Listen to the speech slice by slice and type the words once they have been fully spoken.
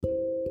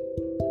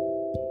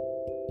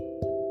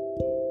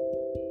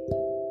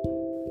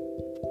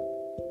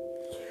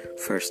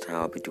First,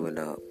 I'll be doing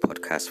a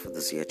podcast for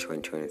this year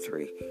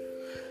 2023.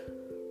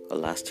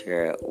 Last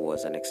year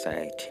was an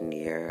exciting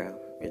year.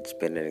 It's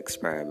been an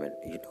experiment,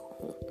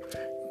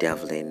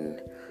 delving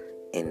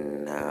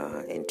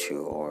into,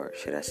 or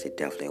should I say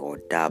delving or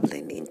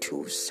dabbling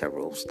into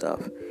several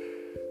stuff,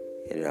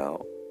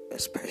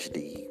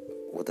 especially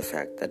with the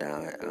fact that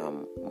I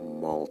am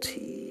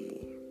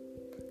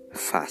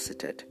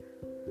multifaceted.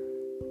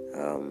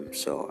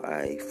 So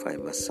I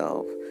find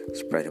myself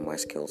spreading my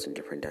skills in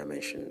different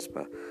dimensions,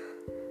 but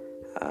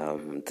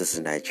this is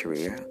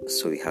Nigeria,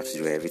 so you have to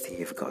do everything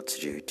you've got to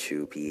do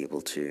to be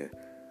able to,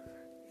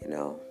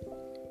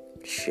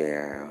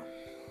 share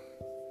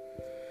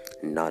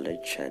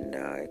knowledge and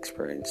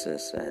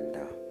experiences and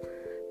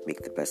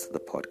make the best of the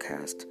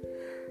podcast.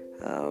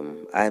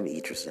 I'm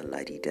Idris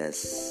Nladi.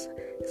 It's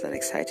an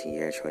exciting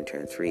year,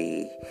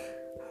 2023.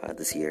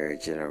 This year,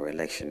 general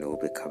election will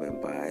be coming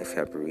by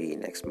February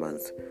next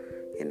month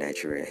in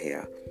Nigeria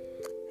here,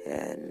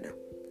 and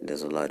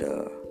there's a lot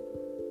of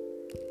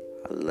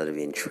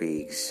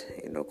intrigues,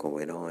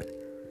 going on.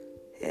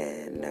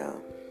 And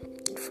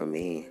for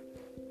me,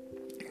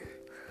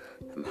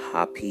 I'm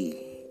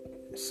happy,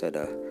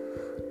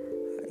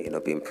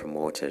 being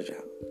promoted.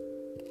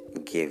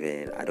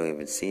 Given, I don't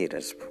even see it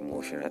as a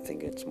promotion. I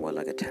think it's more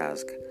like a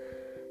task,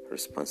 a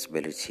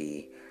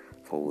responsibility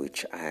for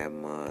which I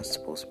am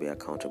supposed to be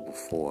accountable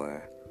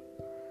for.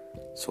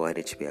 So I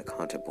need to be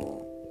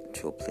accountable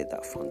to play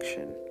that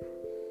function.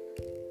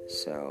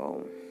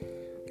 So,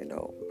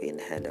 being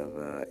head of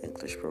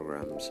English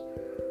programs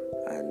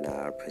and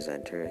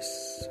presenters,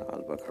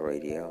 Albaca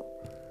Radio.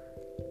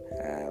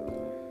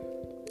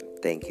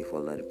 Thank you for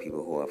a lot of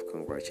people who have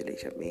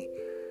congratulated me.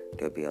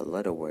 There'll be a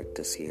lot of work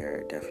this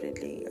year,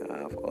 definitely.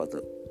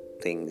 Other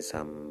things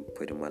I'm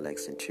putting my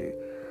legs into,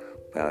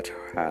 but I'll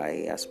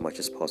try as much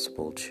as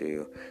possible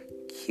to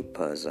keep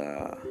us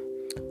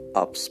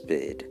up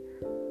speed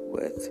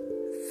with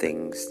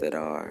things that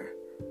are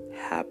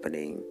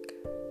happening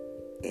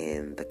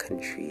in the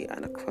country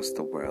and across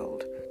the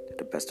world to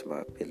the best of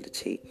our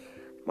ability.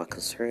 My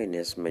concern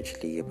is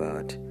majorly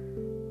about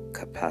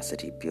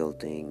capacity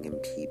building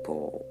and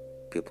people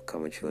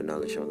coming to a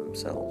knowledge of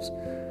themselves.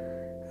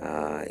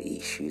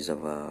 Issues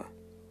of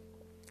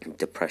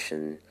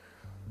depression,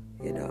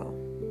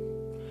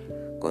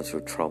 going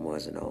through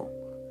traumas and all.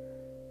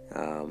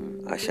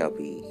 I shall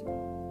be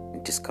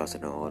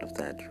discussing all of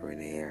that during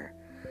the year.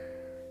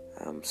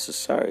 So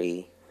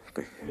sorry,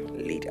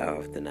 late hour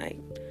of the night.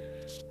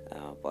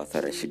 But I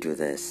thought I should do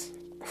this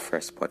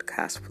first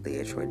podcast for the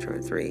year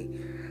 2023.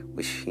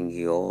 Wishing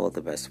you all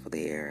the best for the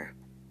year.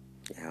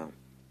 Yeah.